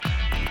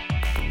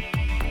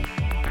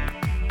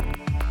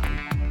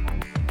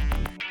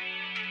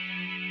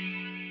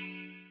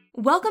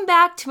Welcome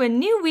back to a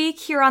new week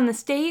here on The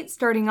State,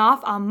 starting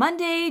off on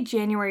Monday,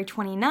 January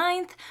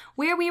 29th,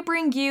 where we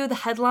bring you the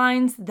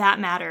headlines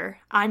that matter.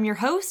 I'm your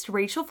host,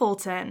 Rachel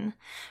Fulton.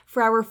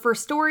 For our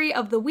first story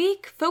of the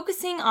week,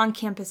 focusing on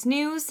campus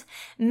news,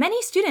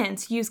 many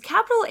students use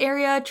Capital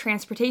Area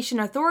Transportation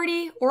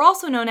Authority, or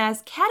also known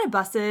as CATA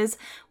buses,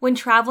 when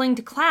traveling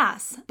to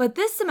class. But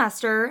this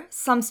semester,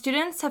 some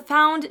students have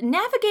found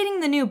navigating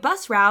the new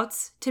bus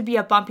routes to be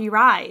a bumpy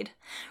ride.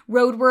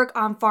 Roadwork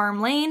on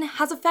Farm Lane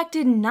has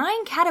affected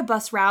 9 CATA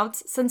bus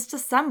routes since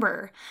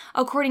December,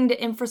 according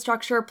to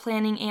Infrastructure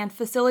Planning and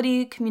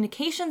Facility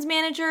Communications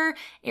Manager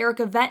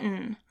Erica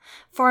Venton.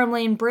 Farm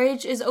Lane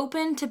Bridge is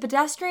open to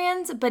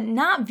pedestrians but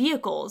not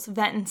vehicles,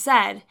 Venton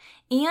said,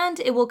 and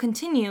it will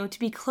continue to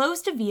be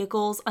closed to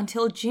vehicles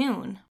until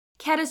June.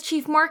 CATA's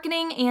Chief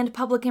Marketing and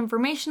Public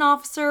Information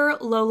Officer,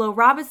 Lolo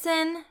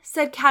Robinson,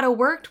 said CATA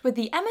worked with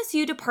the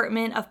MSU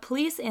Department of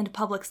Police and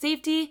Public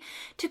Safety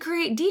to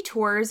create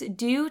detours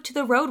due to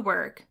the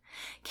roadwork.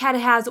 CATA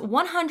has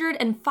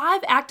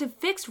 105 active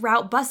fixed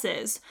route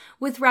buses,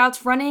 with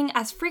routes running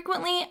as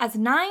frequently as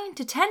 9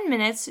 to 10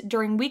 minutes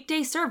during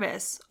weekday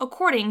service,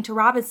 according to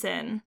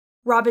Robinson.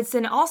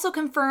 Robinson also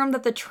confirmed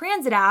that the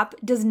transit app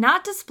does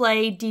not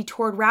display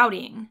detoured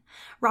routing.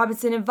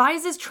 Robinson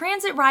advises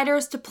transit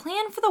riders to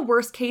plan for the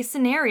worst-case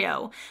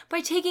scenario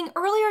by taking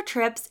earlier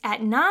trips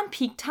at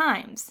non-peak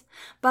times.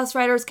 Bus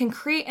riders can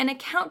create an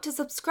account to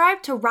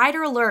subscribe to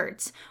rider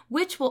alerts,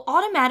 which will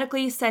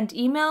automatically send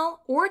email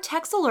or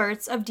text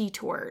alerts of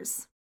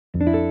detours.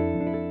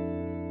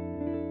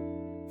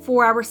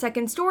 For our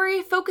second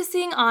story,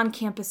 focusing on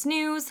campus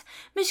news,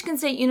 Michigan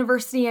State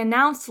University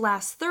announced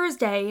last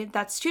Thursday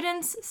that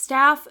students,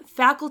 staff,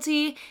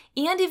 faculty,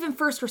 and even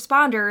first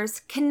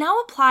responders can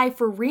now apply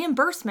for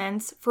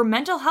reimbursements for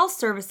mental health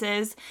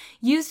services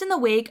used in the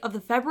wake of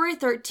the February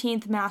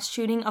 13th mass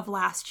shooting of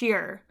last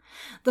year.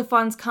 The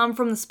funds come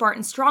from the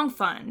Spartan Strong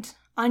Fund.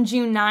 On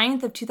June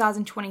 9th of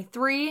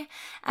 2023,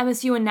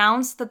 MSU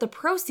announced that the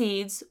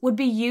proceeds would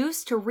be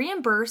used to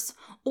reimburse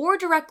or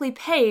directly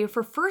pay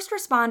for first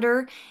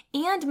responder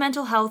and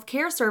mental health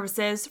care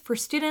services for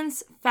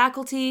students,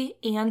 faculty,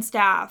 and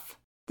staff.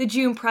 The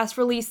June press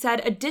release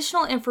said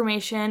additional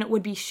information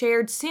would be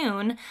shared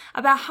soon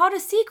about how to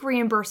seek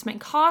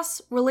reimbursement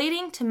costs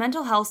relating to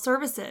mental health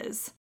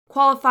services.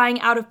 Qualifying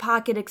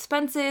out-of-pocket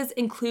expenses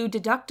include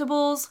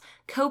deductibles,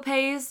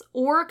 copays,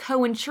 or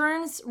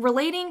coinsurance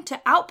relating to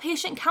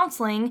outpatient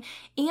counseling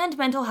and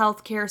mental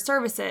health care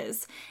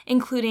services,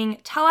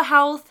 including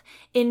telehealth,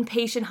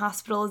 inpatient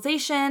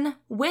hospitalization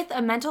with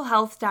a mental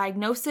health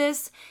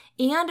diagnosis,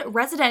 and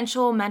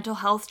residential mental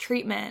health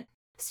treatment.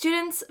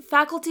 Students,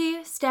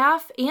 faculty,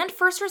 staff, and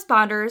first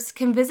responders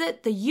can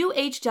visit the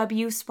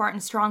UHW Spartan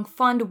Strong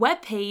Fund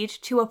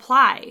webpage to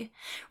apply.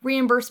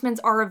 Reimbursements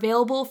are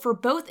available for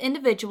both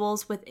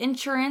individuals with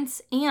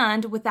insurance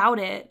and without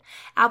it.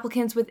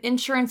 Applicants with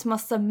insurance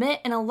must submit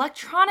an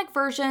electronic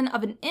version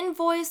of an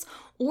invoice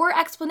or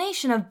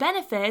explanation of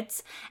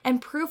benefits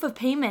and proof of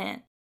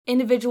payment.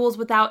 Individuals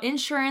without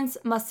insurance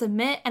must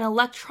submit an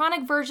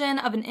electronic version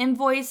of an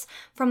invoice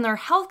from their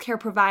healthcare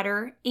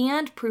provider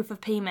and proof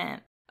of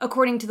payment.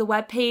 According to the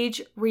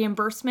webpage,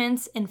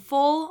 reimbursements in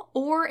full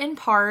or in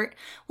part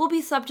will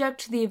be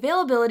subject to the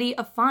availability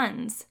of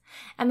funds.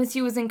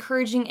 MSU is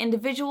encouraging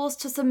individuals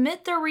to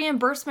submit their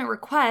reimbursement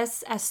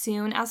requests as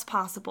soon as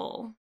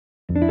possible.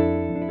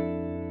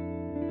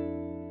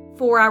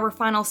 For our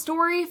final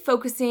story,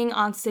 focusing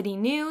on city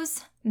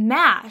news,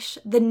 MASH,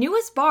 the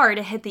newest bar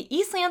to hit the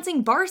East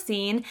Lansing bar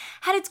scene,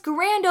 had its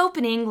grand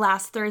opening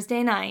last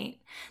Thursday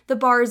night. The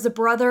bar is a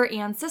brother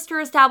and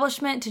sister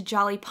establishment to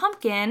Jolly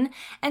Pumpkin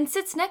and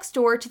sits next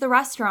door to the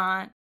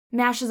restaurant.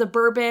 MASH is a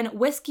bourbon,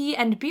 whiskey,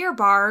 and beer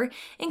bar,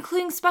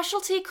 including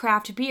specialty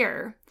craft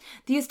beer.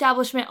 The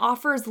establishment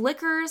offers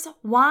liquors,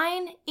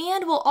 wine,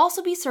 and will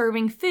also be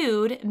serving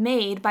food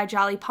made by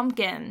Jolly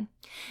Pumpkin.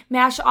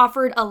 MASH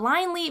offered a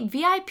line leap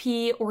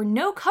VIP or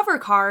no cover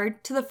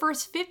card to the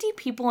first 50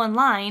 people in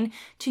line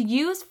to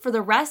use for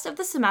the rest of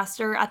the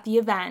semester at the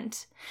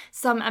event.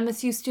 Some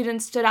MSU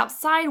students stood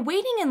outside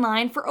waiting in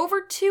line for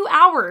over 2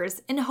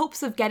 hours in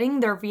hopes of getting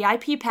their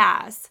VIP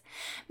pass.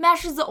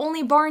 MASH is the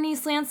only bar in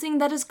East Lansing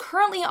that is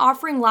currently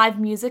offering live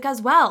music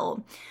as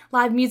well.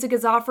 Live music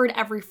is offered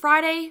every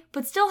Friday,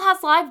 but still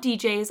has live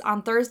DJs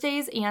on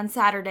Thursdays and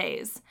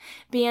Saturdays.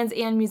 Bands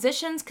and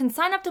musicians can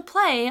sign up to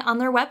play on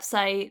their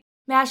website.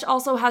 MASH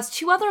also has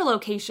 2 other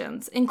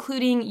locations,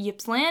 including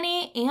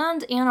Ypsilanti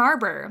and Ann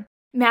Arbor.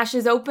 MASH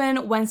is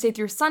open Wednesday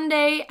through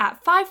Sunday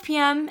at 5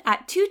 p.m.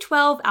 at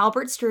 212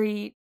 Albert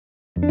Street.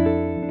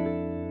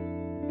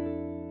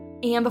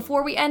 And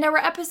before we end our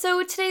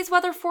episode, today's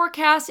weather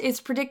forecast is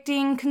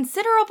predicting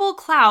considerable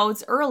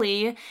clouds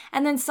early,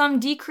 and then some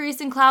decrease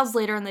in clouds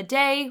later in the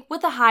day,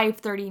 with a high of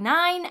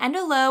 39 and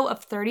a low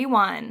of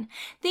 31.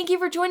 Thank you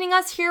for joining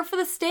us here for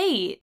The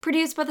State,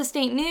 produced by the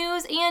State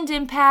News and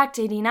Impact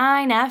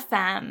 89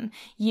 FM.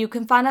 You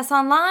can find us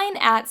online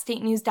at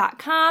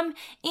statenews.com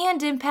and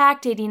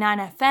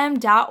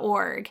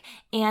impact89fm.org.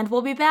 And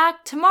we'll be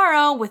back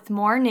tomorrow with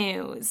more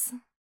news.